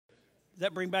Does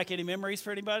that bring back any memories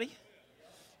for anybody?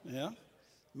 Yeah,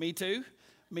 me too.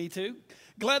 Me too.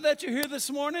 Glad that you're here this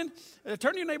morning.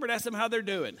 Turn to your neighbor and ask them how they're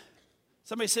doing.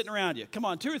 Somebody sitting around you. Come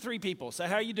on, 2 or 3 people. Say,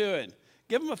 how you doing?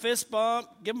 Give them a fist bump.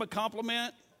 Give them a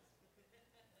compliment.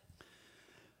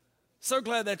 So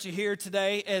glad that you're here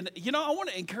today. And, I want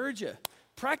to encourage you.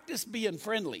 Practice being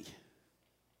friendly.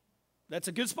 That's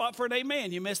a good spot for an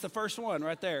amen. You missed the first one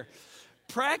right there.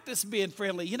 Practice being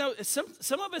friendly.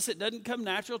 Some of us it doesn't come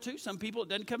natural to. Some people it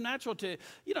doesn't come natural to.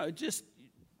 Just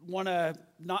want to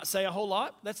not say a whole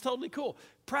lot. That's totally cool.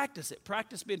 Practice it.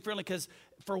 Practice being friendly because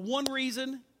for one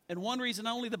reason and one reason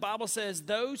only, the Bible says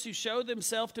those who show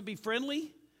themselves to be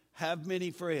friendly have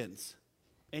many friends.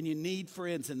 And you need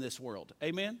friends in this world.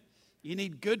 Amen? You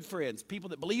need good friends, people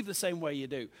that believe the same way you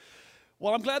do.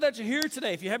 Well, I'm glad that you're here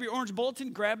today. If you have your orange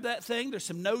bulletin, grab that thing. There's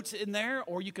some notes in there,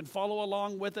 or you can follow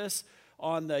along with us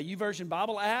on the YouVersion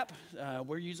Bible app.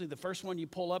 We're usually the first one you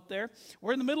pull up there.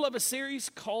 We're in the middle of a series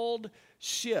called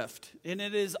Shift, and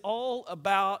it is all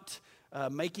about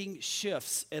making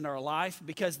shifts in our life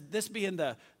because this being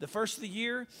the first of the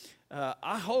year,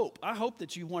 I hope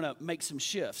that you want to make some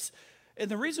shifts. And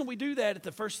the reason we do that at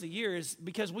the first of the year is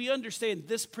because we understand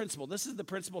this principle. This is the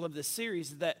principle of this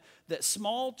series, that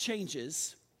small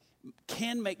changes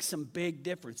can make some big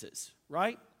differences,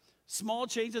 right? Small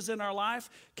changes in our life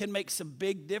can make some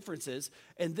big differences.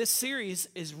 And this series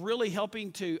is really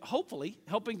hopefully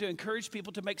helping to encourage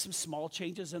people to make some small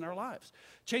changes in our lives.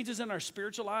 Changes in our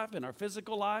spiritual life, in our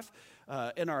physical life,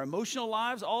 in our emotional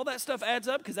lives. All that stuff adds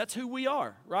up because that's who we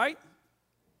are, right?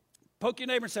 Poke your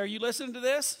neighbor and say, are you listening to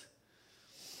this?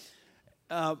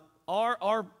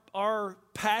 Our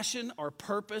passion, our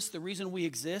purpose, the reason we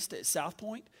exist at South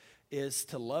Point is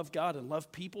to love God and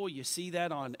love people. You see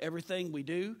that on everything we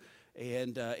do,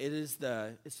 and it's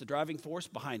the driving force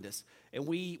behind us. And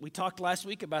we talked last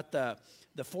week about the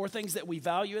 4 things that we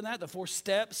value in that, the 4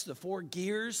 steps, the 4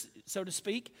 gears, so to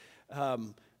speak,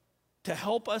 to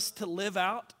help us to live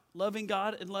out loving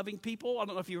God and loving people. I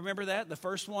don't know if you remember that. The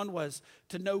first one was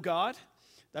to know God.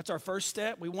 That's our first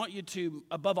step. We want you to,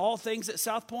 above all things at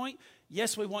South Point,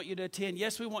 yes, we want you to attend.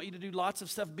 Yes, we want you to do lots of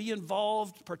stuff. Be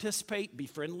involved, participate, be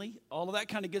friendly, all of that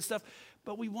kind of good stuff.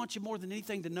 But we want you more than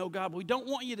anything to know God. We don't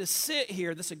want you to sit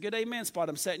here. This is a good amen spot.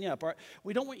 I'm setting you up, all right?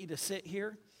 We don't want you to sit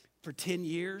here for 10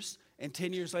 years and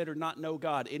 10 years later not know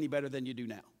God any better than you do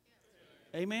now.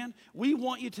 Amen? We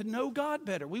want you to know God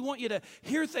better. We want you to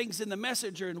hear things in the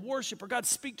message or in worship or God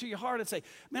speak to your heart and say,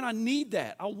 man, I need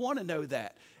that. I want to know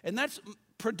that. And that's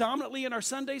predominantly in our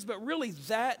Sundays, but really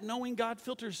that knowing God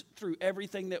filters through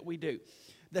everything that we do.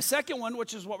 The second one,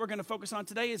 which is what we're going to focus on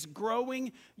today, is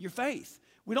growing your faith.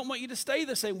 We don't want you to stay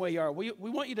the same way you are. We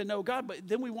want you to know God, but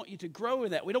then we want you to grow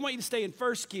in that. We don't want you to stay in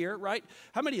first gear, right?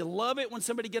 How many of you love it when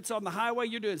somebody gets on the highway,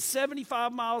 you're doing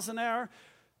 75 miles an hour,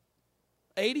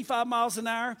 85 miles an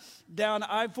hour down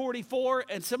I-44,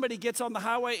 and somebody gets on the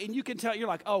highway, and you can tell, you're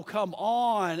like, oh, come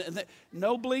on. And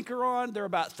no blinker on. They're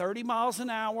about 30 miles an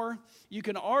hour. You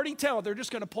can already tell they're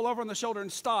just going to pull over on the shoulder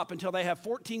and stop until they have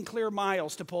 14 clear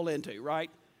miles to pull into, right?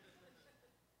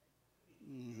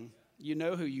 Mm-hmm. You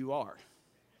know who you are.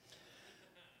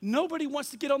 Nobody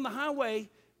wants to get on the highway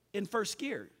in first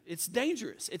gear. It's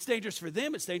dangerous. It's dangerous for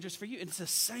them. It's dangerous for you. And it's the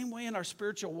same way in our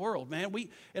spiritual world, man.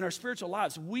 In our spiritual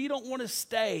lives, we don't want to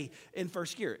stay in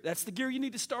first gear. That's the gear you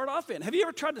need to start off in. Have you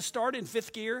ever tried to start in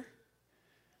 5th gear?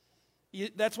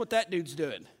 That's what that dude's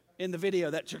doing in the video,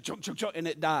 that chunk, chunk, chunk, chunk, and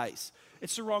it dies.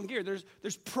 It's the wrong gear.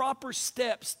 There's proper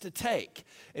steps to take.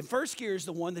 And first gear is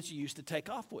the one that you used to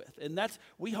take off with. And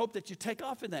we hope that you take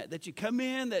off in that you come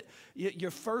in, that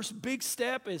your first big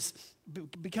step is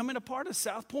becoming a part of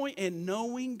South Point and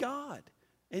knowing God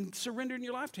and surrendering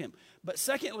your life to Him. But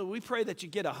secondly, we pray that you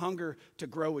get a hunger to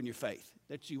grow in your faith,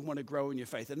 that you want to grow in your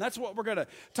faith. And that's what we're going to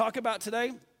talk about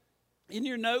today. In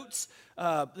your notes,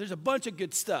 there's a bunch of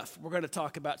good stuff we're going to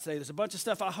talk about today. There's a bunch of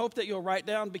stuff I hope that you'll write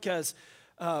down because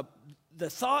the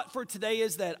thought for today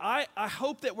is that I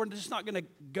hope that we're just not going to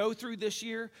go through this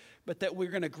year, but that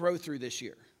we're going to grow through this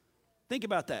year. Think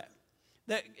about that.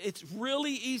 That it's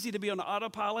really easy to be on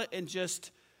autopilot and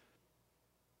just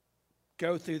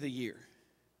go through the year,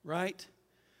 right?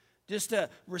 Just to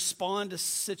respond to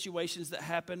situations that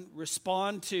happen,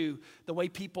 respond to the way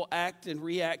people act and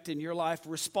react in your life,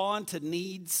 respond to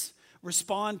needs,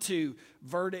 respond to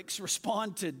verdicts,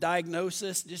 respond to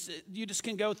diagnosis. You just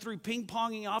can go through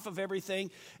ping-ponging off of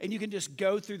everything, and you can just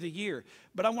go through the year.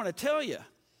 But I want to tell you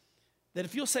that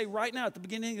if you'll say right now at the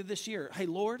beginning of this year, hey,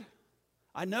 Lord,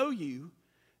 I know you,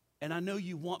 and I know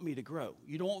you want me to grow.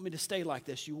 You don't want me to stay like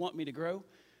this. You want me to grow.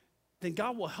 Then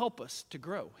God will help us to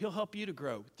grow. He'll help you to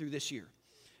grow through this year.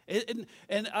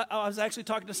 And I was actually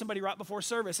talking to somebody right before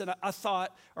service, and I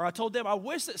thought, or I told them, I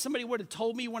wish that somebody would have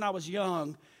told me when I was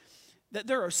young that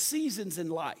there are seasons in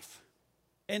life.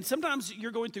 And sometimes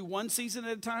you're going through one season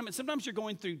at a time, and sometimes you're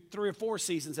going through 3 or 4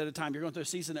 seasons at a time. You're going through a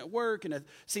season at work, and a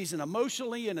season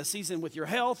emotionally, and a season with your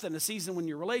health, and a season in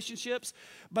your relationships.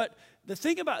 But the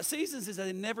thing about seasons is that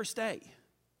they never stay.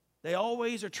 They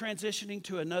always are transitioning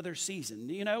to another season.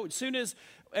 You know, as soon as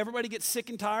everybody gets sick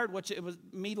and tired, which it was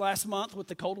me last month with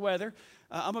the cold weather,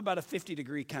 I'm about a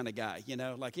 50-degree kind of guy, you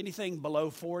know. Like anything below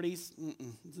 40s,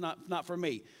 it's not for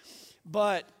me.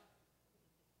 But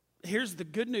here's the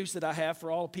good news that I have for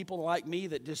all people like me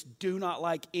that just do not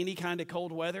like any kind of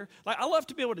cold weather. Like, I love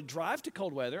to be able to drive to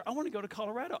cold weather. I want to go to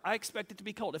Colorado. I expect it to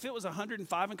be cold. If it was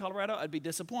 105 in Colorado, I'd be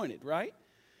disappointed, right?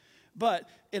 But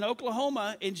in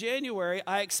Oklahoma, in January,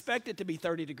 I expect it to be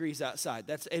 30 degrees outside.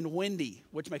 And windy,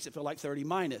 which makes it feel like 30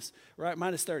 minus, right?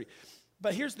 Minus 30.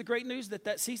 But here's the great news,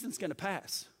 that season's going to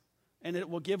pass. And it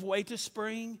will give way to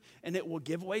spring, and it will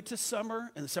give way to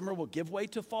summer, and the summer will give way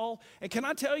to fall. And can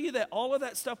I tell you that all of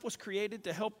that stuff was created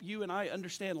to help you and I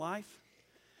understand life?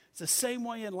 It's the same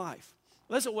way in life.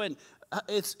 Listen,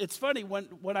 it's funny,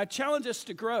 when I challenge us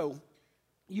to grow,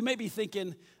 you may be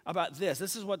thinking about this.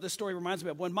 This is what this story reminds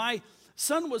me of. When my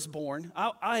son was born,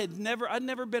 I'd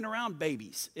never been around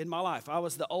babies in my life. I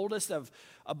was the oldest of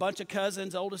a bunch of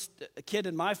cousins, oldest kid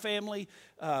in my family.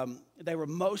 They were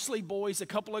mostly boys, a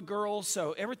couple of girls.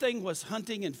 So everything was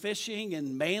hunting and fishing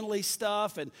and manly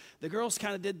stuff. And the girls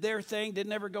kind of did their thing,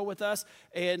 didn't ever go with us.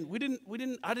 And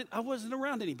I wasn't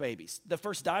around any babies. The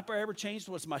first diaper I ever changed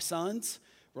was my son's,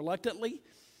 reluctantly.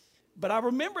 But I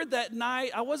remembered that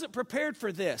night, I wasn't prepared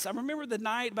for this. I remember the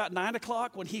night about 9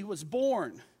 o'clock when he was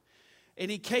born.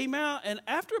 And he came out, and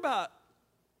after about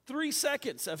 3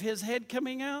 seconds of his head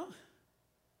coming out,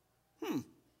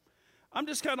 I'm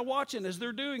just kind of watching as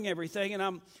they're doing everything, and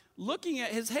I'm looking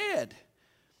at his head.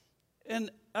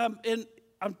 And I'm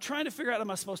trying to figure out,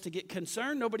 am I supposed to get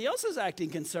concerned? Nobody else is acting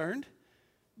concerned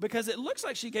because it looks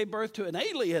like she gave birth to an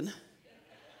alien.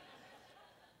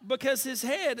 Because his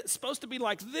head, supposed to be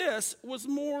like this, was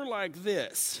more like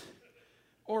this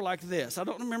or like this. I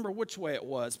don't remember which way it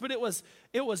was, but it was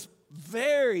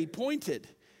very pointed.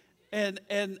 And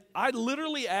I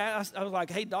literally asked, I was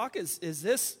like, hey, Doc, is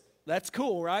this, that's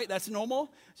cool, right? That's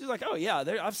normal? She's like, oh, yeah,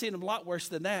 I've seen them a lot worse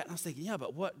than that. And I was thinking, yeah,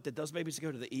 but what, did those babies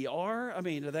go to the ER? I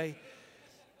mean,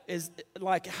 is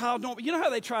like how normal, you know how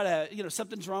they try to,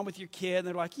 something's wrong with your kid, and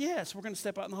they're like, yes, we're going to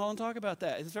step out in the hall and talk about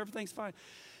that. Everything's fine.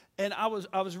 And I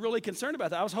was really concerned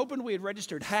about that. I was hoping we had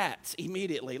registered hats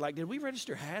immediately. Like, did we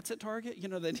register hats at Target?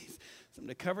 They need something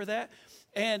to cover that.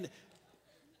 And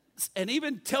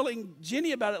even telling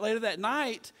Jenny about it later that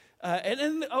night, and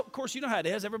then, of course, you know how it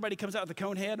is. Everybody comes out with the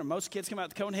cone head, or most kids come out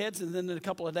with the cone heads, and then in a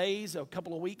couple of days, a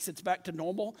couple of weeks, it's back to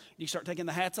normal. You start taking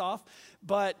the hats off.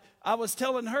 But I was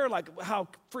telling her, like, how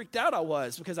freaked out I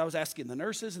was because I was asking the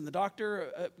nurses and the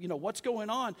doctor, what's going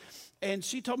on? And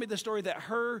she told me the story that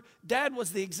her dad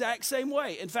was the exact same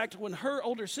way. In fact, when her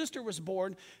older sister was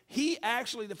born, he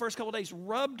actually, the first couple of days,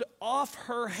 rubbed off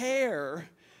her hair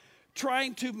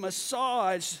trying to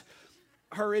massage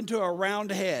her into a round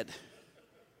head.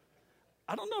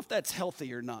 I don't know if that's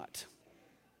healthy or not.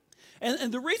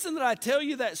 And the reason that I tell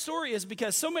you that story is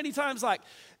because so many times, like,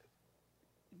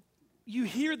 you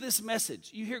hear this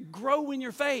message, you hear grow in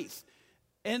your faith,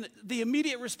 and the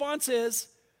immediate response is,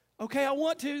 okay, I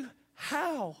want to.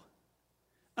 How?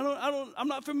 I'm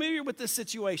not familiar with this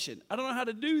situation. I don't know how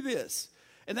to do this.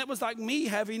 And that was like me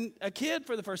having a kid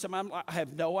for the first time. I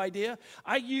have no idea.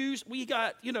 We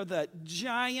got, the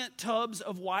giant tubs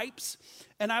of wipes,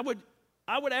 and I would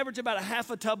average about a half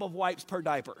a tub of wipes per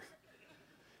diaper.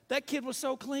 That kid was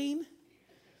so clean.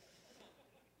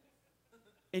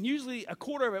 And usually a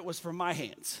quarter of it was from my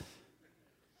hands.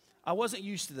 I wasn't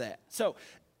used to that. So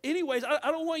anyways, I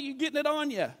don't want you getting it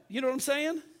on you. You know what I'm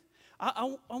saying?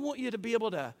 I want you to be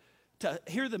able to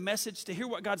hear the message, to hear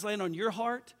what God's laying on your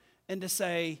heart, and to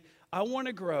say, I want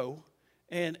to grow,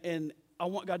 and I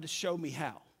want God to show me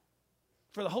how.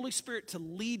 For the Holy Spirit to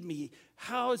lead me,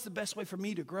 how is the best way for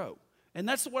me to grow? And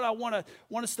that's what I want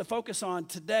us to focus on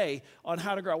today, on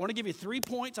how to grow. I want to give you 3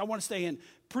 points. I want to stay in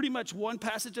pretty much one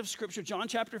passage of Scripture, John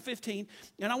chapter 15.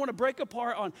 And I want to break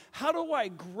apart on how do I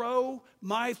grow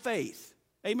my faith?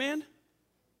 Amen?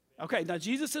 Okay, now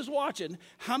Jesus is watching.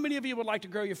 How many of you would like to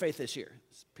grow your faith this year?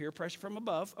 It's peer pressure from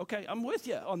above. Okay, I'm with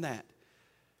you on that.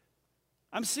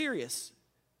 I'm serious.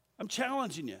 I'm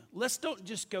challenging you. Let's don't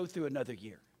just go through another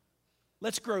year.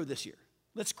 Let's grow this year.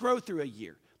 Let's grow through a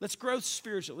year. Let's grow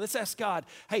spiritually. Let's ask God,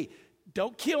 hey,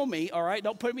 don't kill me, all right?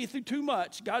 Don't put me through too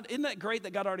much. God, isn't that great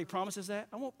that God already promises that?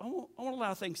 I won't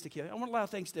allow things to kill you. I won't allow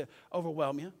things to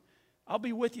overwhelm you. I'll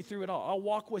be with you through it all. I'll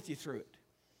walk with you through it.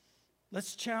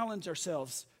 Let's challenge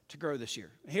ourselves to grow this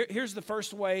year. Here's the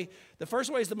first way. The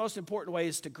first way is the most important way,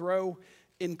 is to grow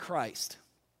in Christ.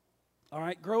 All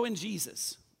right, grow in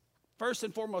Jesus. First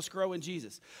and foremost, grow in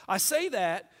Jesus. I say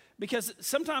that because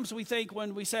sometimes we think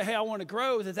when we say, hey, I want to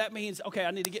grow, that means, okay,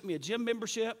 I need to get me a gym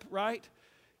membership, right?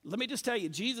 Let me just tell you,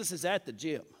 Jesus is at the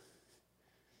gym.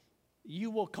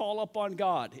 You will call upon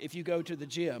God if you go to the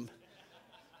gym.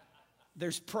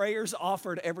 There's prayers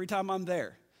offered every time I'm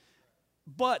there.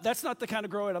 But that's not the kind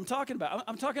of growing I'm talking about.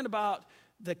 I'm talking about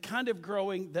the kind of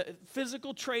growing, the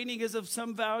physical training is of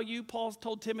some value, Paul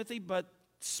told Timothy, but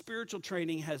spiritual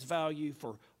training has value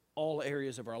for all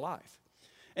areas of our life.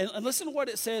 And listen to what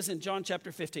it says in John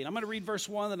chapter 15. I'm going to read verse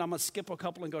 1, and I'm going to skip a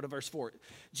couple and go to verse 4.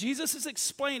 Jesus is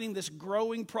explaining this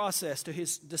growing process to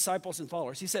his disciples and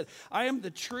followers. He said, I am the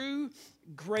true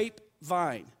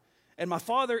grapevine, and my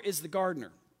Father is the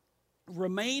gardener.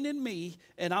 Remain in me,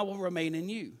 and I will remain in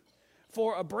you.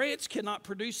 For a branch cannot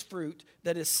produce fruit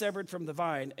that is severed from the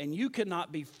vine, and you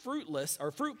cannot be fruitless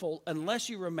or fruitful unless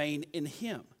you remain in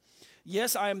him.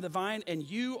 Yes, I am the vine, and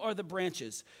you are the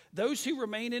branches. Those who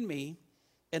remain in me,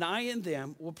 and I in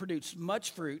them, will produce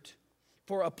much fruit.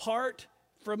 For apart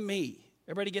from me,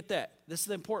 everybody get that? This is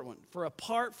the important one. For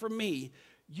apart from me,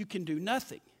 you can do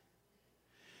nothing.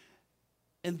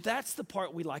 And that's the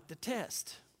part we like to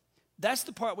test. That's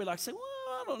the part we like to say, well,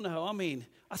 I don't know. I mean,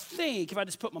 I think if I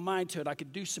just put my mind to it, I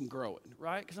could do some growing,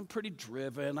 right? Because I'm pretty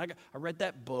driven. I read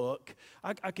that book.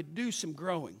 I could do some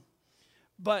growing.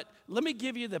 But let me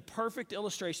give you the perfect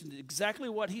illustration, exactly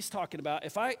what he's talking about.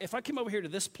 If I came over here to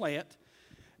this plant,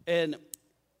 and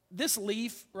this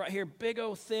leaf right here, big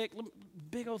old thick,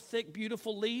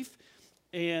 beautiful leaf,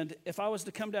 and if I was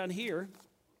to come down here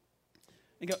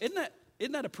and go,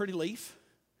 isn't that a pretty leaf?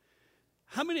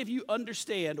 How many of you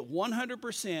understand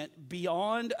 100%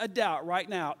 beyond a doubt right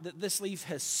now that this leaf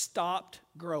has stopped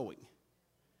growing?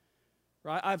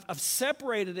 Right? I've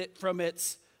separated it from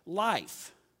its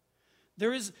life.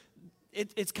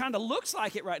 It kind of looks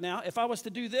like it right now. If I was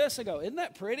to do this, I go, isn't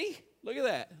that pretty? Look at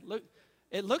that. Look,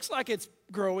 it looks like it's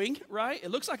growing, right?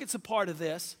 It looks like it's a part of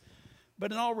this.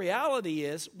 But in all reality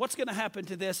is, what's going to happen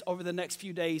to this over the next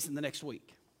few days and the next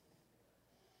week?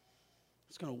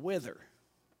 It's going to wither.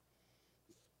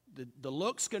 The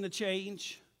look's going to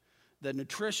change. The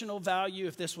nutritional value,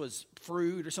 if this was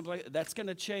fruit or something like that, that's going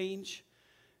to change.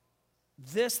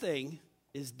 This thing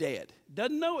is dead.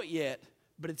 Doesn't know it yet,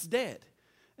 but it's dead.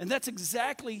 And that's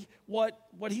exactly what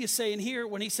he is saying here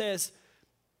when he says,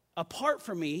 apart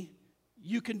from me,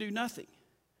 you can do nothing.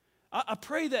 I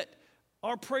pray that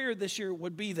our prayer this year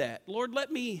would be that. Lord,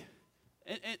 let me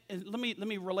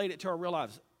relate it to our real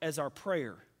lives as our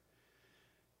prayer.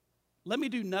 Let me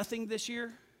do nothing this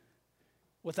year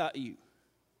without you.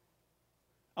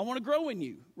 I want to grow in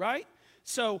you, right?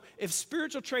 So if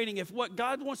spiritual training, if what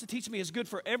God wants to teach me is good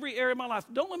for every area of my life,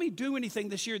 don't let me do anything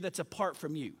this year that's apart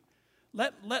from you.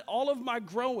 Let all of my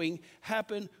growing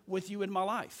happen with you in my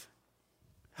life.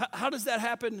 How does that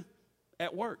happen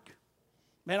at work?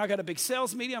 Man, I got a big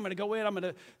sales meeting. I'm going to go in. I'm going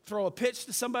to throw a pitch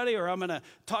to somebody, or I'm going to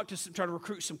try to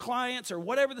recruit some clients, or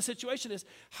whatever the situation is.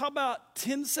 How about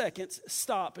 10 seconds,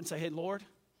 stop and say, hey, Lord,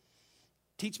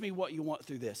 teach me what you want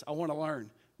through this. I want to learn.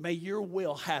 May your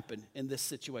will happen in this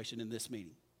situation, in this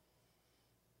meeting.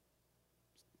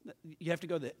 You have to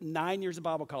go to 9 years of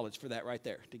Bible college for that right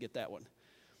there, to get that one.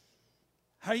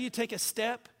 How do you take a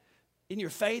step in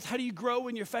your faith? How do you grow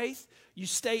in your faith? You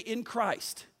stay in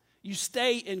Christ. You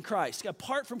stay in Christ.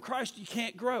 Apart from Christ, you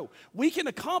can't grow. We can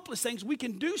accomplish things, we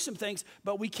can do some things,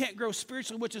 but we can't grow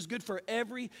spiritually, which is good for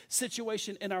every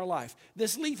situation in our life.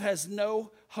 This leaf has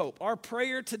no hope. Our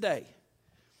prayer today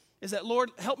is that, Lord,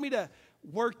 help me to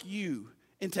work you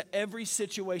into every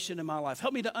situation in my life.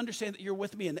 Help me to understand that you're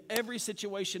with me in every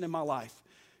situation in my life.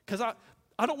 Because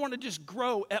I don't want to just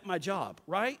grow at my job,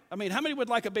 right? I mean, how many would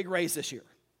like a big raise this year?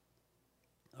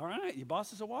 All right, your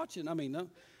bosses are watching. I mean,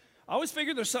 I always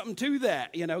figure there's something to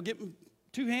that. You know, get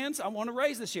 2 hands, I want a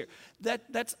raise this year.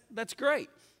 That's great.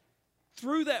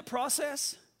 Through that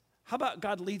process, how about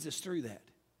God leads us through that?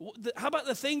 How about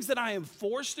the things that I am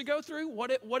forced to go through?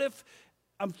 What if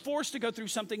I'm forced to go through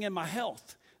something in my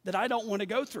health that I don't want to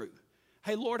go through?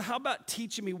 Hey, Lord, how about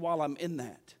teaching me while I'm in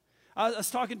that? I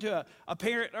was talking to a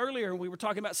parent earlier, and we were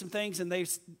talking about some things, and they were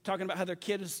talking about how their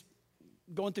kid is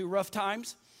going through rough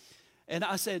times. And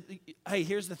I said, hey,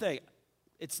 here's the thing.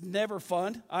 It's never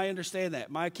fun. I understand that.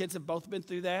 My kids have both been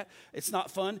through that. It's not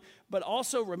fun. But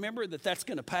also remember that that's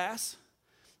going to pass.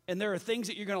 And there are things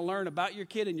that you're going to learn about your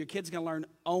kid, and your kid's going to learn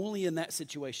only in that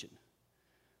situation.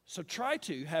 So try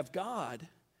to have God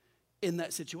in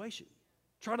that situation.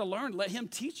 Try to learn. Let him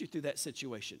teach you through that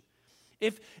situation.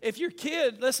 If your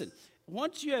kid, listen,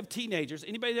 once you have teenagers,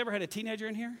 anybody ever had a teenager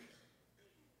in here?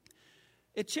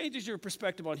 It changes your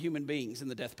perspective on human beings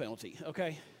and the death penalty,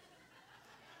 okay?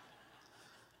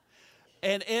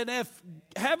 And if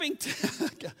having,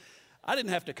 I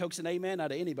didn't have to coax an amen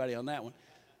out of anybody on that one.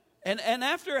 And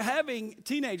after having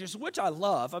teenagers, which I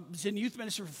love, I've been in youth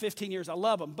ministry for 15 years, I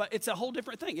love them, but it's a whole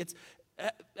different thing. It's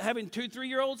having 2,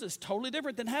 3-year-olds is totally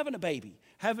different than having a baby.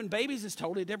 Having babies is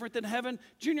totally different than having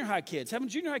junior high kids. Having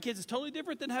junior high kids is totally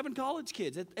different than having college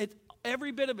kids.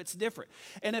 Every bit of it's different.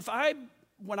 And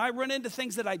when I run into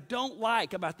things that I don't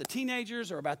like about the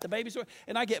teenagers or about the babies,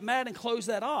 and I get mad and close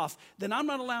that off, then I'm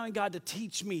not allowing God to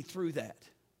teach me through that,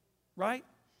 right?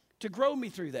 To grow me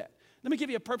through that. Let me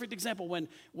give you a perfect example.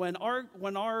 When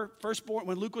our firstborn,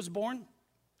 when Luke was born,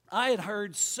 I had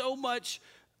heard so much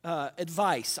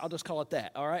advice. I'll just call it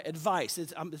that, all right? Advice.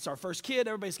 It's our first kid.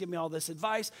 Everybody's giving me all this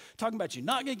advice, talking about you're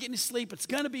not going to get any sleep. It's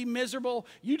going to be miserable.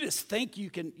 You just think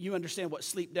you understand what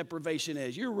sleep deprivation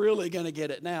is. You're really going to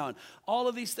get it now. And all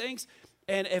of these things.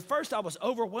 And at first I was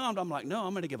overwhelmed. I'm like, no,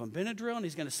 I'm going to give him Benadryl, and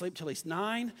he's going to sleep till he's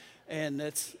 9. And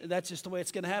that's just the way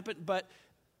it's going to happen. But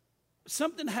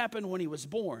something happened when he was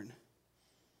born.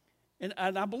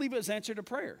 And I believe it was answered to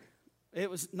prayer. It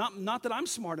was not that I'm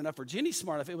smart enough or Jenny's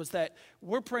smart enough. It was that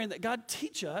we're praying that God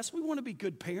teach us. We want to be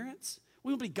good parents.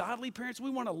 We want to be godly parents. We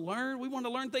want to learn. We want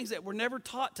to learn things that were never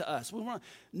taught to us. We want to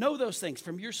know those things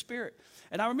from your spirit.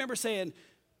 And I remember saying,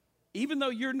 even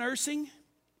though you're nursing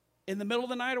in the middle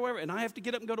of the night or whatever, and I have to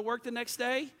get up and go to work the next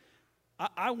day,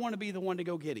 I want to be the one to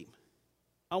go get him.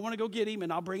 I want to go get him,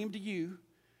 and I'll bring him to you,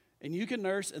 and you can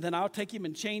nurse, and then I'll take him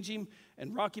and change him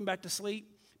and rock him back to sleep.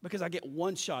 Because I get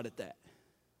one shot at that.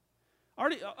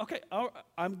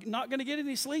 I'm not going to get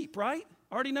any sleep, right?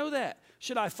 I already know that.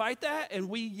 Should I fight that and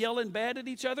we yell in bed at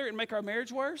each other and make our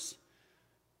marriage worse?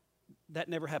 That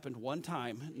never happened one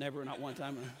time. Never, not one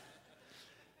time.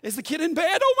 Is the kid in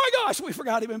bed? Oh my gosh, we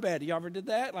forgot him in bed. You ever did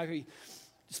that? Like we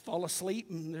just fall asleep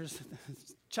and there's a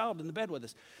child in the bed with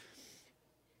us.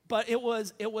 But it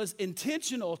was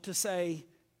intentional to say,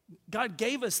 God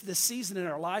gave us this season in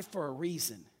our life for a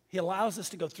reason. He allows us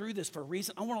to go through this for a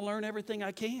reason. I want to learn everything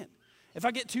I can. If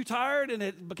I get too tired and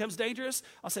it becomes dangerous,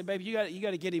 I'll say, baby, you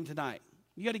got to get him tonight.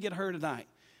 You got to get her tonight.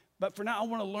 But for now, I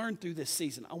want to learn through this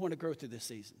season. I want to grow through this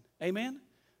season. Amen?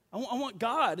 I want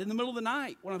God in the middle of the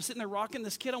night when I'm sitting there rocking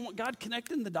this kid. I want God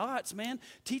connecting the dots, man.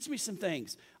 Teach me some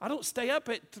things. I don't stay up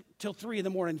till 3 in the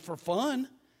morning for fun.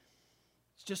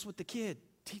 It's just with the kid.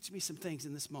 Teach me some things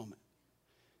in this moment.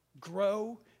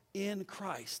 Grow in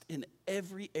Christ in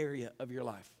every area of your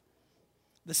life.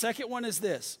 The second one is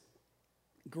this: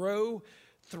 grow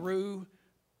through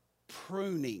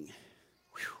pruning.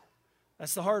 Whew.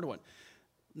 That's the hard one.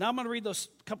 Now I'm going to read those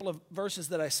couple of verses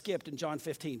that I skipped in John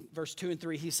 15, verse 2 and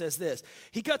 3. He says this: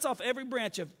 He cuts off every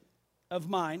branch of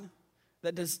mine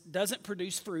that doesn't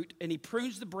produce fruit, and he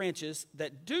prunes the branches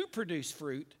that do produce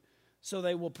fruit, so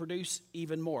they will produce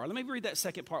even more. Let me read that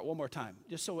second part one more time,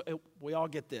 just so we all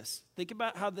get this. Think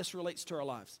about how this relates to our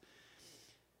lives.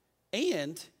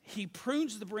 And he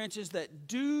prunes the branches that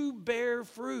do bear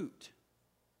fruit,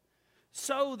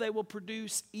 so they will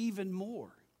produce even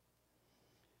more.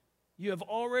 You have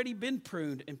already been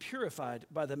pruned and purified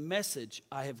by the message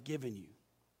I have given you.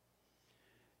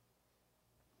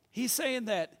 He's saying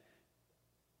that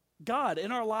God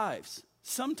in our lives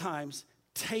sometimes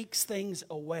takes things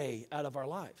away out of our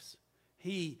lives.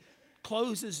 He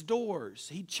closes doors.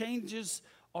 He changes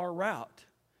our route.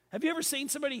 Have you ever seen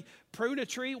somebody prune a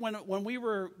tree? When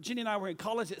Jenny and I were in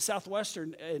college at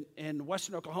Southwestern in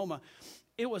Western Oklahoma,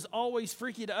 it was always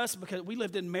freaky to us because we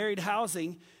lived in married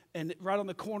housing and right on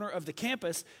the corner of the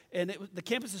campus, and the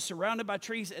campus is surrounded by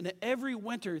trees, and every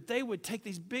winter they would take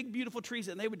these big, beautiful trees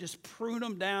and they would just prune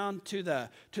them down to the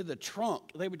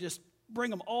trunk. They would just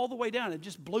bring them all the way down. It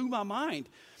just blew my mind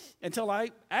until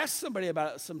I asked somebody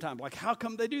about it sometime, like, how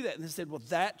come they do that? And they said, well,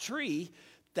 that tree,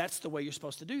 that's the way you're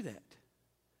supposed to do that.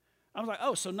 I was like,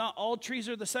 oh, so not all trees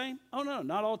are the same? Oh, no,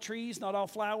 not all trees, not all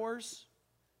flowers.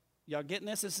 Y'all getting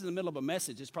this? This is in the middle of a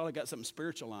message. It's probably got something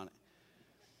spiritual on it.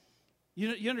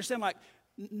 You understand, like,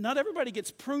 not everybody gets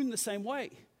pruned the same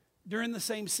way during the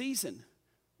same season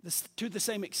to the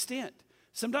same extent.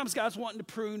 Sometimes God's wanting to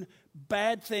prune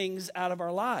bad things out of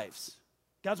our lives.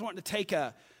 God's wanting to take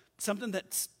something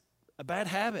that's a bad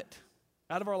habit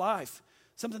out of our life,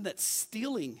 something that's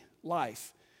stealing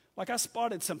life. Like I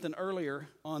spotted something earlier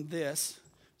on this.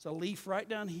 It's a leaf right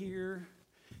down here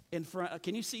in front.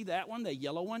 Can you see that one, the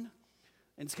yellow one?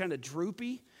 and it's kind of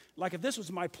droopy, like if this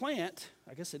was my plant,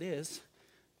 I guess it is,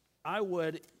 I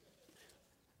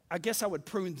guess I would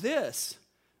prune this,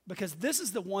 because this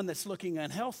is the one that's looking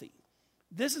unhealthy.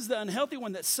 This is the unhealthy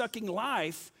one that's sucking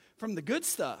life from the good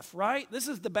stuff, right? This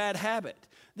is the bad habit.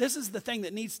 This is the thing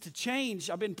that needs to change.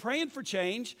 I've been praying for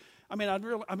change.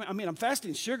 I'm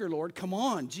fasting sugar, Lord. Come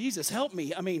on, Jesus, help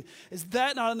me. Is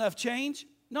that not enough change?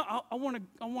 No, I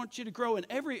want you to grow in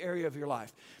every area of your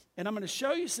life. And I'm going to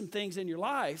show you some things in your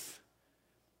life,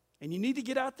 and you need to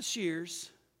get out the shears.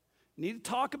 You need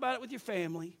to talk about it with your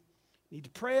family. You need to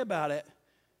pray about it.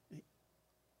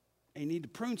 And you need to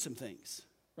prune some things,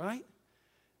 right?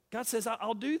 God says,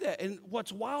 I'll do that. And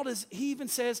what's wild is he even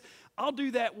says, I'll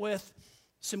do that with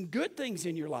some good things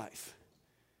in your life.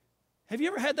 Have you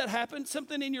ever had that happen?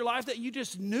 Something in your life that you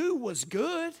just knew was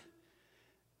good,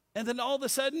 and then all of a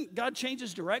sudden, God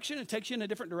changes direction and takes you in a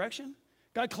different direction?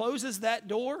 God closes that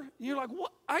door, and you're like,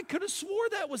 what? I could have swore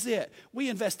that was it. We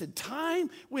invested time,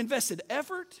 we invested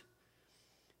effort.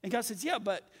 And God says, yeah,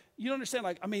 but you don't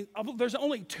understand, there's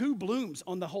only 2 blooms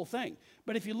on the whole thing.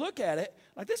 But if you look at it,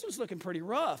 like this one's looking pretty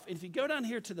rough. And if you go down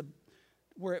here to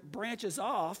where it branches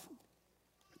off,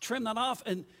 trim that off,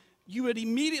 and you would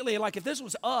immediately, like if this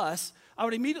was us, I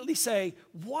would immediately say,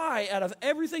 why out of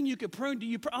everything you could prune do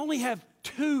you only have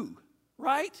 2,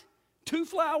 right? 2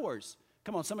 flowers.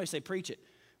 Come on, somebody say preach it,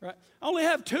 right? I only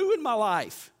have 2 in my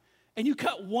life. And you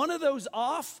cut one of those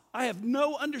off, I have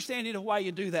no understanding of why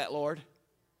you do that, Lord.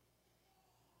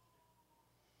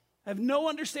 I have no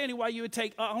understanding why you would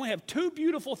I only have 2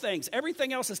 beautiful things.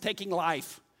 Everything else is taking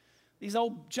life. These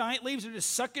old giant leaves are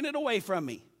just sucking it away from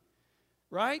me,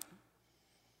 right?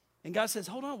 And God says,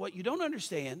 hold on, what you don't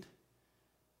understand,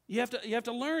 you have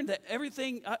to learn that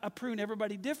everything, I prune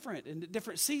everybody different in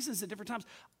different seasons at different times.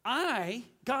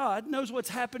 God knows what's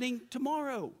happening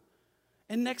tomorrow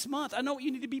and next month. I know what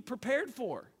you need to be prepared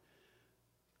for.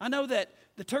 I know that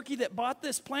the turkey that bought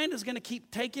this plant is going to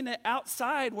keep taking it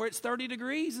outside where it's 30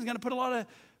 degrees. It's going to put a lot of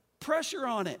pressure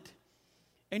on it.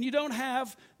 And you don't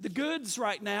have the goods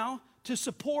right now to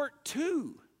support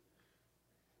 2.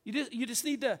 You just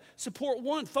need to support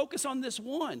 1. Focus on this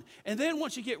one. And then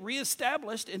once you get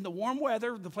reestablished in the warm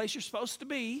weather, the place you're supposed to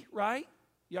be, right?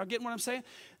 Y'all getting what I'm saying?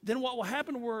 Then what will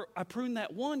happen where I prune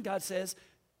that 1, God says,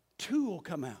 2 will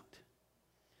come out.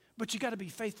 But you got to be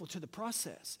faithful to the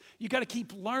process. You got to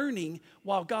keep learning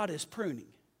while God is pruning.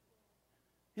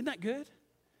 Isn't that good?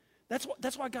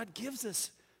 That's why God gives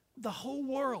us the whole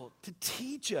world to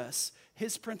teach us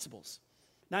his principles.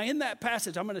 Now in that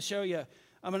passage, I'm going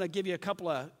to give you a couple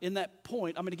of, in that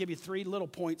point, I'm going to give you 3 little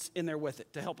points in there with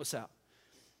it to help us out.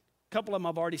 A couple of them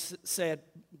I've already said.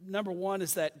 Number 1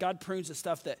 is that God prunes the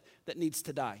stuff that needs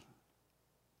to die.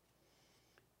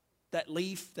 That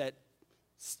leaf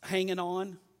that's hanging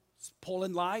on, it's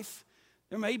pulling life.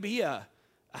 There may be a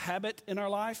habit in our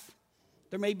life.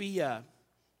 There may be an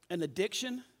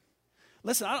addiction.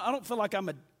 Listen, I don't feel like I'm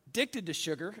addicted to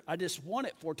sugar. I just want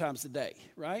it 4 times a day,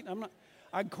 right?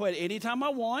 I can quit anytime I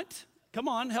want. Come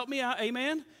on, help me out,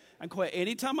 amen? I can quit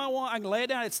anytime I want. I can lay it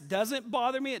down. It doesn't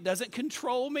bother me. It doesn't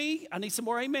control me. I need some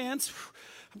more amens.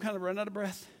 I'm kind of running out of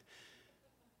breath.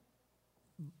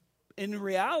 In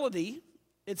reality,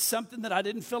 it's something that I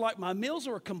didn't feel like my meals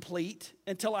were complete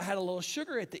until I had a little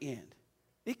sugar at the end.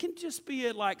 It can just be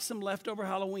like some leftover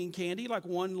Halloween candy, like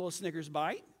 1 little Snickers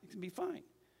bite. It can be fine.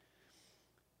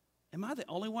 Am I the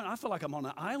only one? I feel like I'm on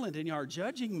an island and y'all are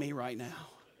judging me right now.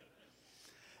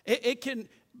 It can,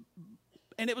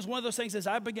 and it was one of those things as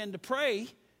I began to pray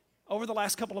over the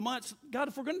last couple of months, God,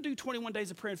 if we're going to do 21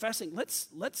 days of prayer and fasting, let's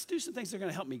do some things that are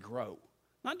going to help me grow.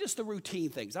 Not just the routine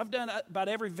things. I've done about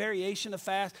every variation of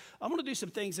fast. I'm going to do some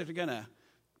things that are going to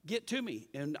get to me.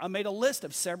 And I made a list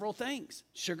of several things,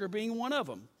 sugar being one of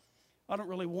them. I don't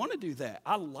really want to do that.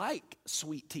 I like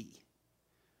sweet tea.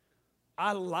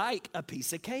 I like a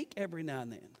piece of cake every now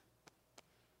and then.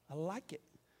 I like it.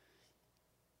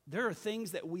 There are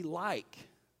things that we like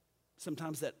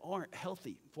sometimes that aren't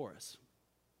healthy for us.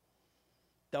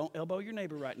 Don't elbow your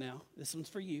neighbor right now. This one's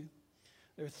for you.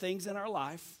 There are things in our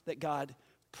life that God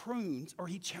prunes, or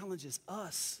he challenges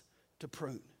us to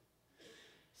prune.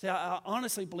 See, I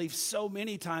honestly believe so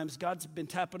many times God's been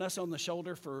tapping us on the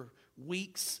shoulder for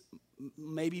weeks,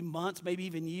 maybe months, maybe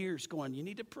even years, going, you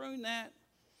need to prune that.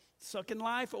 It's sucking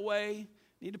life away.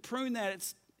 You need to prune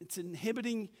that. It's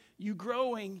inhibiting you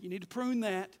growing. You need to prune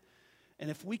that. And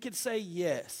if we could say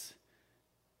yes,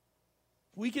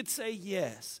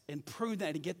 and prune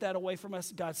that and get that away from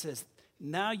us, God says,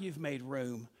 now you've made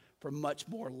room for much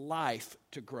more life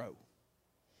to grow.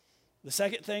 The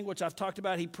second thing, which I've talked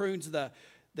about, he prunes the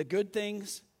good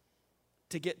things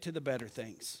to get to the better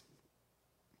things.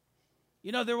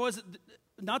 You know, there was,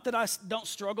 not that I don't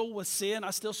struggle with sin,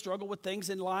 I still struggle with things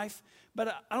in life, but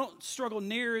I don't struggle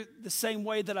near the same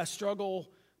way that I struggle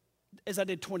as I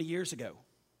did 20 years ago.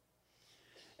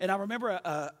 And I remember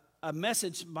a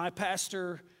message my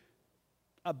pastor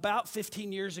about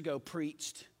 15 years ago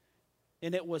preached,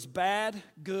 and it was bad,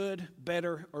 good,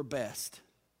 better, or best.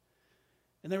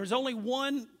 And there was only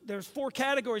one, there's 4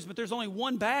 categories, but there's only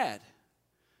one bad.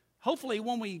 Hopefully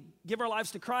when we give our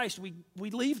lives to Christ, we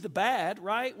leave the bad,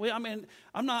 right?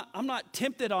 I'm not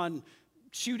tempted on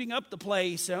shooting up the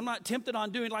place. I'm not tempted on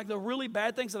doing like the really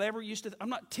bad things that I ever used to. I'm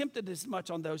not tempted as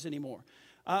much on those anymore.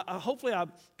 Hopefully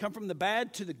I've come from the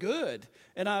bad to the good.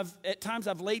 And at times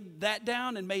I've laid that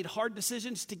down and made hard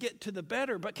decisions to get to the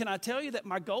better. But can I tell you that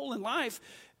my goal in life,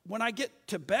 when I get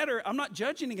to better, I'm not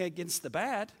judging against the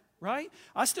bad, right?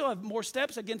 I still have more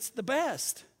steps against the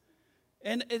best.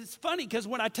 And it's funny because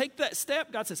when I take that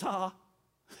step, God says, I'm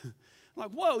like,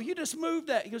 whoa, you just moved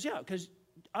that. He goes, yeah, because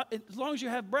as long as you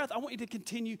have breath, I want you to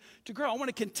continue to grow. I want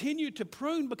to continue to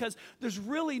prune because there's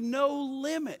really no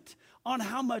limit on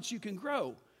how much you can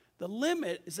grow. The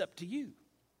limit is up to you.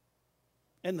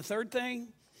 And the third thing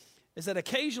is that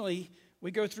occasionally we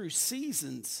go through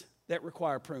seasons that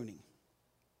require pruning.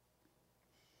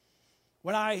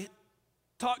 When I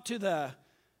talked to the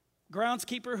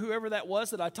groundskeeper, whoever that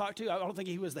was that I talked to, I don't think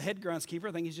he was the head groundskeeper.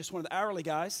 I think he's just one of the hourly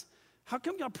guys. How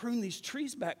come y'all prune these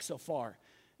trees back so far?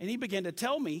 And he began to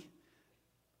tell me,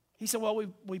 he said, well,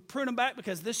 we prune them back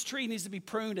because this tree needs to be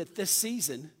pruned at this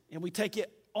season, and we take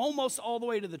it almost all the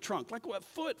way to the trunk, like a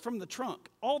foot from the trunk,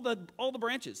 all the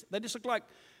branches. They just look like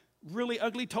really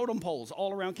ugly totem poles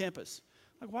all around campus.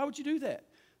 Like, why would you do that?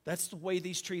 That's the way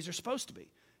these trees are supposed to be.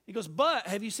 He goes, but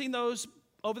have you seen those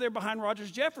over there behind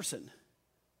Rogers Jefferson?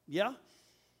 Yeah?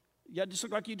 Yeah, just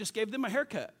look like you just gave them a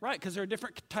haircut, right? Because they're a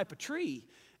different type of tree.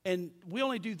 And we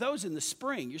only do those in the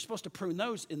spring. You're supposed to prune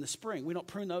those in the spring. We don't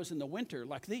prune those in the winter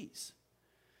like these.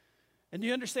 And do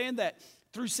you understand that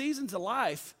through seasons of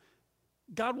life,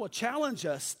 God will challenge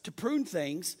us to prune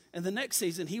things, and the next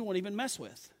season he won't even mess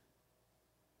with.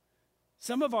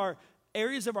 Some of our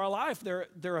areas of our life,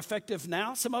 they're effective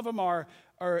now. Some of them are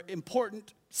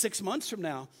important 6 months from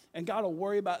now, and God will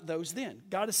worry about those then.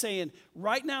 God is saying,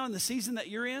 right now in the season that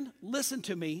you're in, listen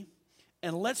to me,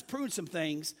 and let's prune some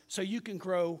things so you can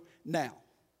grow now.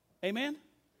 Amen?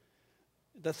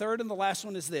 The third and the last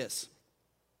one is this.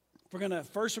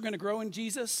 First, we're going to grow in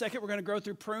Jesus. Second, we're going to grow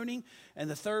through pruning. And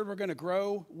the third, we're going to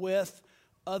grow with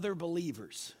other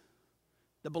believers.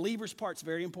 The believers part's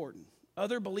very important.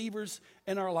 Other believers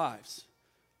in our lives.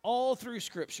 All through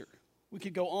Scripture. We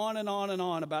could go on and on and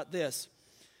on about this.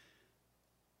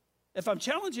 If I'm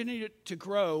challenging you to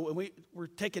grow, and we're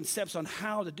taking steps on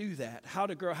how to do that, how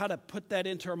to grow, how to put that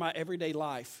into my everyday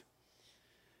life,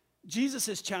 Jesus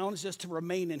has challenged us to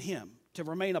remain in him, to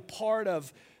remain a part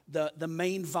of the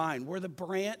main vine. We're the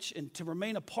branch, and to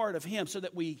remain a part of him so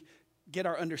that we get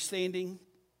our understanding,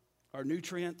 our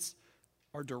nutrients,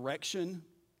 our direction,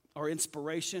 our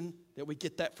inspiration, that we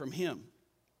get that from him.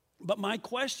 But my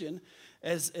question,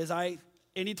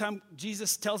 anytime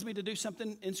Jesus tells me to do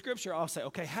something in Scripture, I'll say,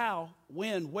 okay, how,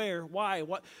 when, where, why,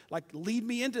 what? Like, lead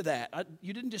me into that.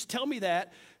 You didn't just tell me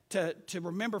that to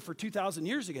remember for 2,000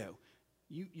 years ago.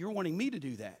 You're wanting me to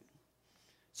do that.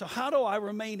 So how do I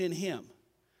remain in him?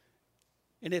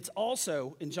 And it's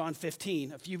also in John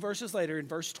 15, a few verses later in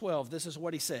verse 12, this is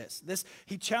what he says.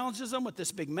 He challenges them with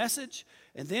this big message,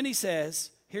 and then he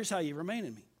says, here's how you remain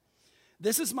in me.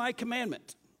 This is my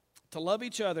commandment, to love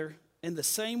each other in the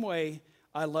same way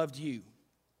I loved you.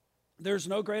 There's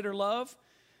no greater love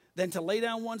than to lay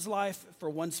down one's life for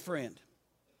one's friend.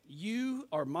 You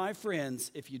are my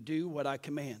friends if you do what I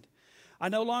command. I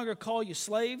no longer call you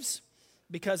slaves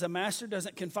because a master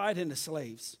doesn't confide in his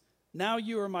slaves. Now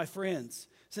you are my friends,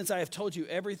 since I have told you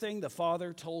everything the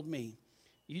Father told me.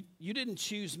 You didn't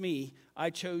choose me, I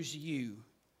chose you.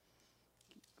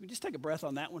 Can we just take a breath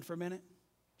on that one for a minute?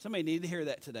 Somebody needed to hear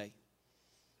that today.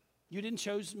 You didn't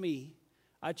choose me,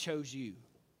 I chose you.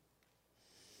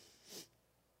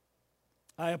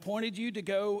 I appointed you to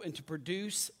go and to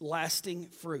produce lasting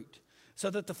fruit, so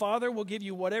that the Father will give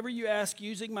you whatever you ask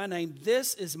using my name.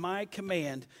 This is my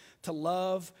command, to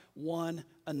love one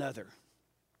another.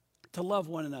 To love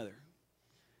one another.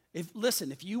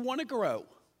 If you want to grow,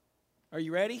 are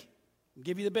you ready? I'll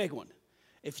give you the big one.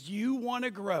 If you want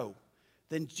to grow,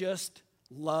 then just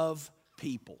love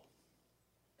people.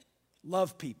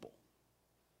 Love people.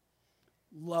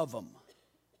 Love them.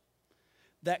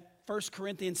 That 1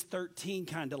 Corinthians 13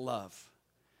 kind of love.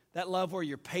 That love where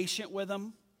you're patient with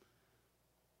them,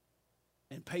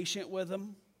 and patient with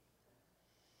them,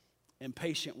 and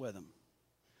patient with them.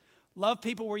 Love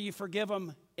people where you forgive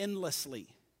them endlessly.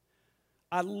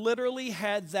 I literally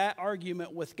had that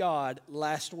argument with God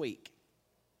last week.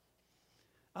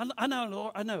 I know,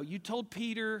 Lord, I know. You told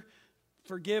Peter,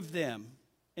 forgive them.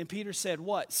 And Peter said,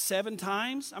 what, 7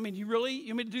 times? I mean, you want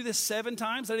me to do this 7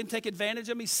 times? Let him take advantage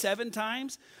of me 7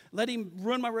 times? Let him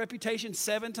ruin my reputation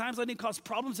 7 times? Let him cause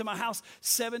problems in my house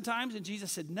 7 times? And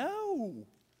Jesus said, no,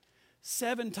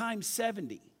 7 times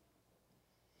 70.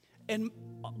 And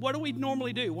what do we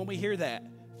normally do when we hear that?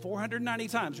 490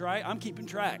 times, right? I'm keeping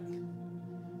track.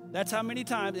 That's how many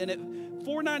times. And at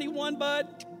 491,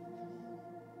 bud.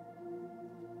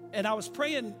 And I was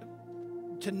praying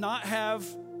to not have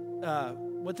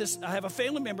with this. I have a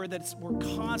family member we're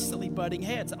constantly butting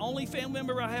heads. The only family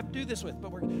member I have to do this with,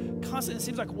 but we're constantly. It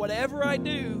seems like whatever I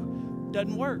do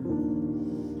doesn't work.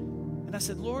 And I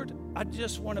said, Lord, I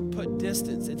just want to put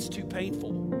distance. It's too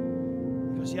painful.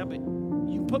 He goes, yeah, but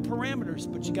you can put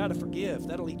parameters, but you got to forgive.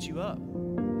 That'll eat you up.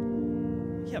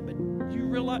 Yeah, but you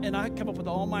realize, and I come up with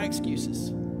all my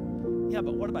excuses. Yeah,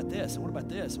 but what about this? And what about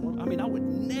this? I mean, I would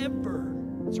never.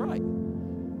 That's right.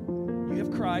 You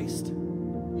have Christ.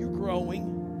 You're growing.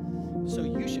 So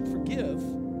you should forgive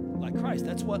like Christ.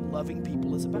 That's what loving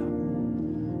people is about.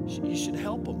 You should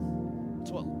help them.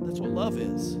 That's what love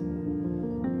is.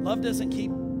 Love doesn't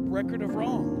keep record of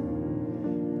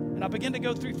wrong. And I begin to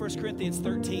go through 1 Corinthians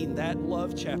 13, that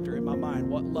love chapter in my mind,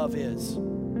 what love is.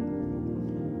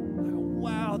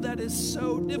 Wow, that is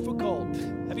so difficult.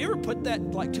 Have you ever put that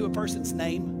like to a person's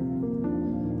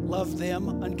name? Love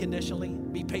them unconditionally.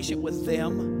 Be patient with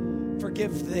them.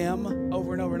 Forgive them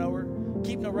over and over and over.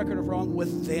 Keep no record of wrong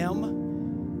with them.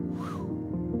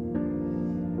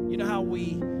 Whew. You know how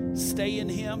we stay in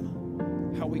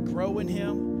Him, how we grow in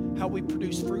Him, how we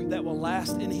produce fruit that will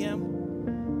last in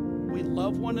Him? We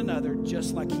love one another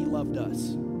just like He loved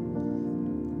us.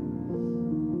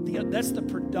 That's the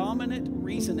predominant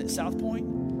reason at South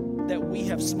Point that we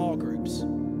have small groups.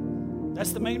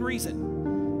 That's the main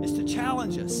reason, is to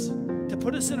challenge us, to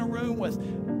put us in a room with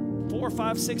 4,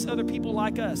 5, 6 other people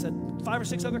like us, and 5 or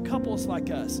 6 other couples like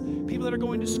us, people that are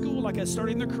going to school like us,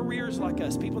 starting their careers like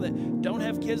us, people that don't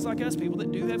have kids like us, people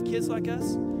that do have kids like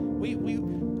us. We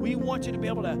want you to be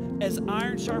able to, as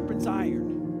iron sharpens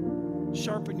iron,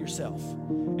 sharpen yourself.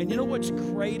 And you know what's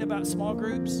great about small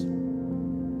groups?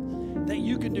 That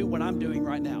you can do what I'm doing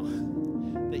right now.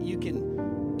 That you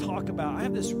can talk about, I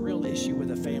have this real issue with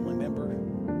a family member,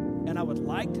 and I would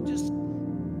like to just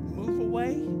move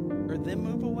away, or them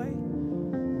move away.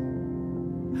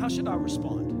 How should I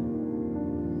respond?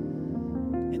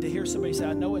 And to hear somebody say,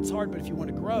 I know it's hard, but if you want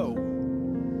to grow,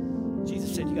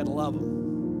 Jesus said you got to love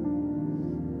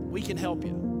them. We can help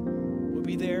you. We'll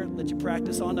be there, let you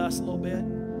practice on us a little bit.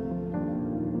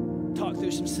 Talk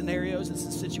through some scenarios and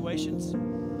some situations.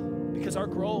 Because our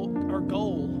goal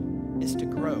is to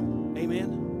grow.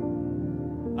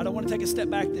 Amen? I don't want to take a step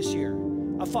back this year.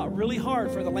 I fought really hard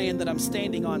for the land that I'm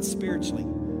standing on spiritually.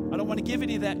 I don't want to give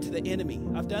any of that to the enemy.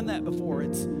 I've done that before.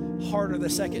 It's harder the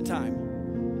second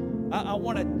time. I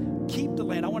want to keep the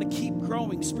land. I want to keep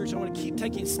growing spiritually. I want to keep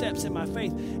taking steps in my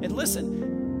faith. And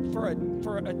listen, for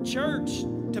a church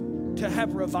to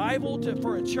have revival,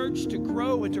 for a church to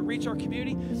grow and to reach our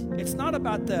community, it's not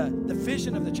about the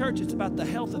vision of the church. It's about the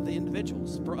health of the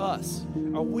individuals. For us,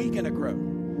 are we going to grow?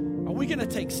 Are we going to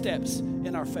take steps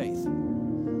in our faith?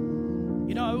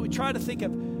 You know, we try to think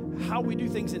of how we do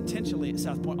things intentionally at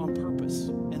South Point on purpose.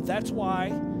 And that's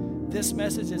why this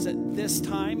message is at this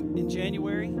time in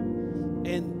January.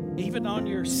 And even on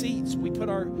your seats, we put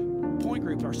our point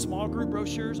group, our small group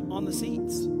brochures on the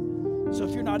seats. So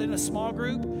if you're not in a small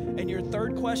group and your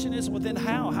third question is, well, then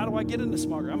how? How do I get in a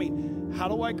small group? I mean, how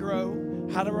do I grow?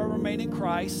 How do I remain in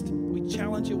Christ? We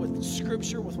challenge you with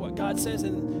Scripture, with what God says,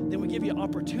 and then we give you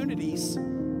opportunities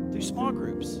through small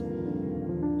groups.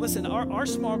 Listen, our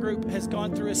small group has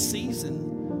gone through a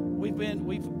season. We've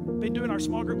been doing our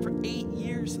small group for 8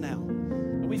 years now.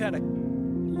 And we've had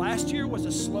last year was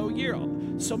a slow year.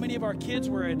 So many of our kids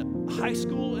were in high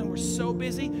school and were so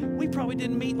busy. We probably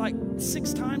didn't meet like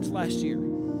 6 times last year.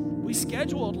 We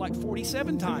scheduled like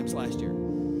 47 times last year.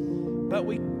 But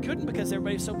we couldn't because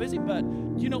everybody's so busy. But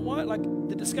you know what? Like,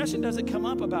 the discussion doesn't come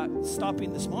up about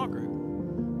stopping the small group.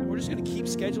 And we're just going to keep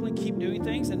scheduling, keep doing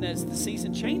things. And as the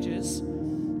season changes,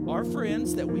 our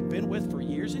friends that we've been with for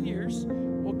years and years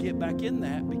will get back in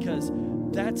that, because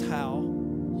that's how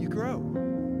you grow.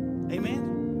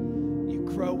 Amen? You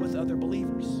grow with other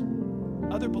believers.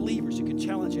 Other believers who can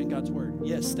challenge you in God's word.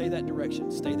 Yes, stay that direction.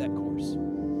 Stay that course.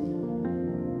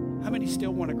 How many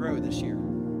still want to grow this year?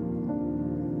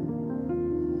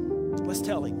 Let's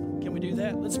tell Him. Can we do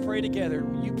that? Let's pray together.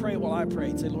 You pray while I pray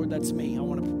and say, Lord, that's me. I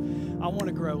want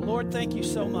to grow. Lord, thank you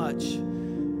so much.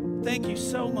 Thank you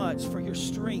so much for your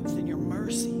strength and your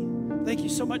mercy. Thank you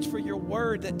so much for your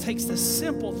word that takes the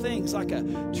simple things like a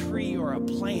tree or a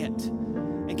plant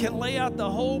and can lay out the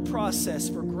whole process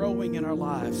for growing in our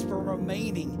lives, for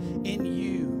remaining in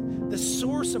you, the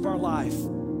source of our life.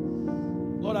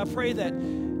 Lord, I pray that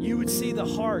you would see the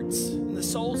hearts and the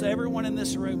souls of everyone in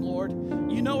this room, Lord.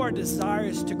 You know our desire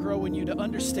is to grow in you, to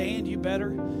understand you better,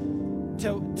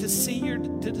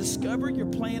 to discover your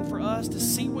plan for us, to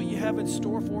see what you have in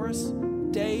store for us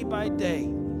day by day.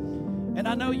 And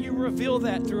I know you reveal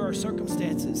that through our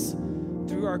circumstances,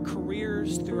 through our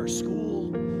careers, through our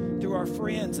school, through our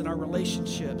friends and our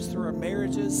relationships, through our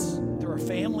marriages, through our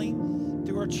family,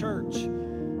 through our church.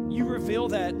 You reveal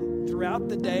that throughout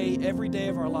the day, every day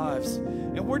of our lives.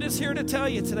 And we're just here to tell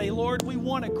you today, Lord, we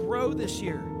want to grow this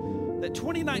year. That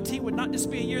 2019 would not just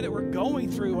be a year that we're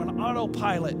going through on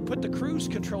autopilot, put the cruise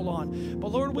control on.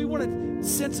 But Lord, we want a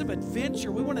sense of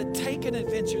adventure. We want to take an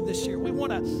adventure this year. We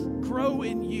want to grow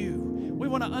in you. We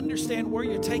want to understand where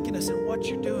you're taking us and what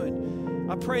you're doing.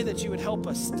 I pray that you would help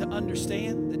us to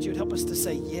understand, that you would help us to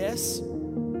say yes.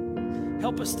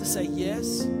 Help us to say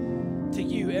yes to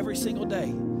you every single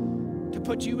day, to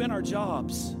put you in our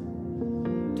jobs,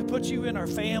 to put you in our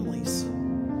families,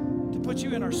 to put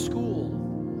you in our school,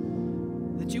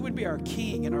 that you would be our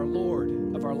King and our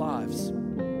Lord of our lives.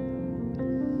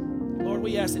 Lord,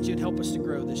 we ask that you'd help us to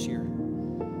grow this year,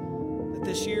 that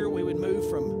this year we would move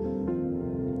from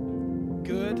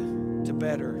good to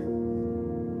better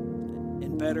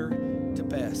and better to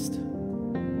best.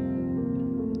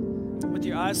 With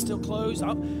your eyes still closed,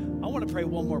 I want to pray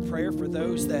one more prayer for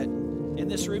those that in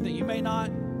this room that you may not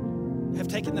have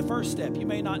taken the first step. You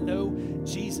may not know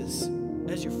Jesus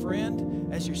as your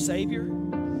friend, as your Savior.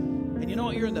 And you know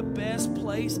what? You're in the best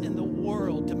place in the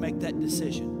world to make that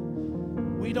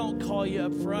decision. We don't call you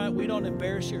up front. We don't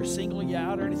embarrass you or single you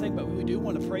out or anything, but we do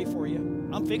want to pray for you.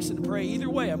 I'm fixing to pray. Either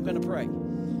way, I'm going to pray.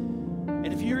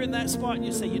 And if you're in that spot and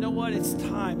you say, you know what? It's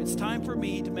time for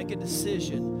me to make a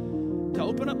decision to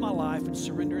open up my life and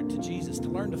surrender it to Jesus, to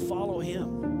learn to follow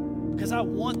him. Because I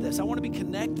want this. I want to be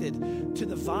connected to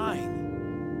the vine.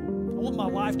 I want my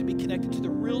life to be connected to the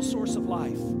real source of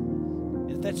life.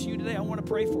 And if that's you today, I want to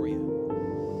pray for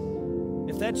you.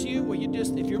 If that's you,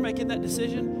 if you're making that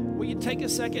decision, will you take a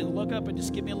second and look up and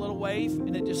just give me a little wave?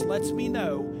 And it just lets me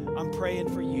know I'm praying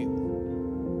for you.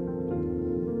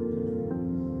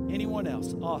 Anyone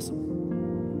else? Awesome.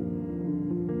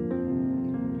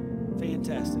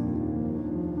 Fantastic.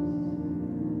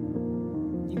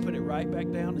 You can put it right back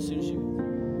down as soon as you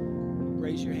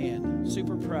raise your hand.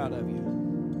 Super proud of you.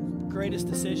 Greatest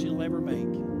decision you'll ever make.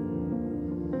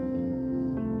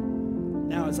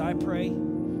 Now, as I pray,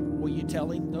 will you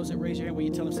tell him, those that raise your hand, will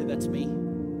you tell him, say, that's me.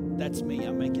 That's me.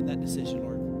 I'm making that decision,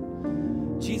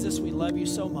 Lord. Jesus, we love you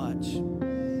so much.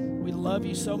 We love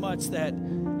you so much that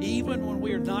even when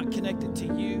we are not connected to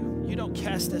you, you don't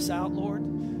cast us out,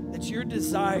 Lord. That your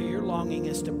desire, your longing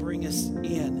is to bring us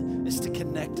in, is to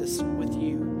connect us with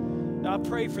you. Now I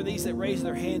pray for these that raise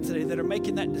their hand today that are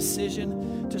making that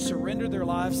decision to surrender their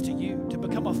lives to you, to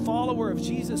become a follower of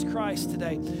Jesus Christ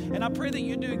today. And I pray that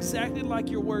you do exactly like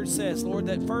your word says, Lord,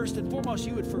 that first and foremost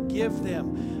you would forgive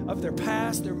them of their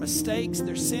past, their mistakes,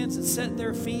 their sins, and set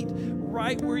their feet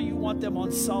right where you want them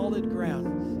on solid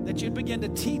ground. That you'd begin to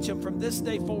teach them from this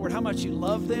day forward how much you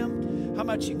love them, how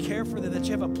much you care for them, that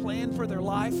you have a plan for their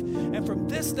life. And from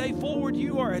this day forward,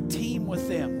 you are a team with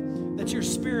them, that your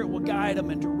spirit will guide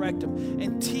them and direct them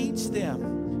and teach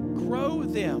them, grow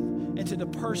them into the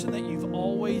person that you've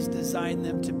always designed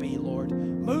them to be, Lord.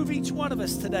 Move each one of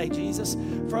us today, Jesus,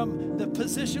 from the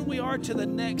position we are to the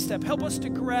next step. Help us to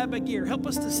grab a gear. Help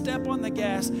us to step on the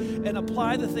gas and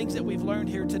apply the things that we've learned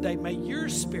here today. May your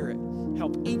spirit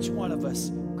help each one of us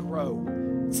grow.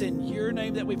 It's in your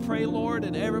name that we pray, Lord,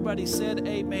 and everybody said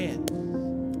amen.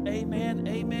 Amen,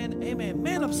 amen, amen.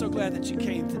 Man, I'm so glad that you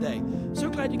came today. So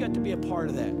glad you got to be a part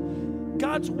of that.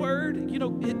 God's word, you know,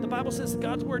 the Bible says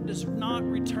God's word does not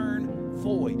return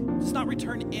void. Does not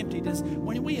return empty.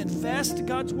 When we invest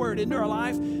God's word into our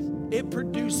life, it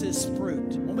produces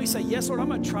fruit. When we say, yes, Lord, I'm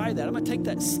going to try that. I'm going to take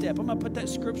that step. I'm going to put that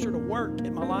scripture to work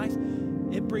in my life.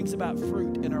 It brings about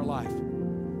fruit in our life.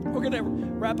 We're going to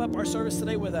wrap up our service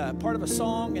today with a part of a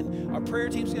song, and our prayer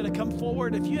team's going to come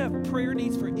forward. If you have prayer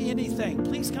needs for anything,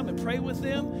 please come and pray with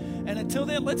them. And until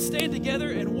then, let's stand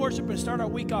together and worship and start our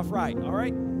week off right, all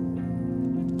right?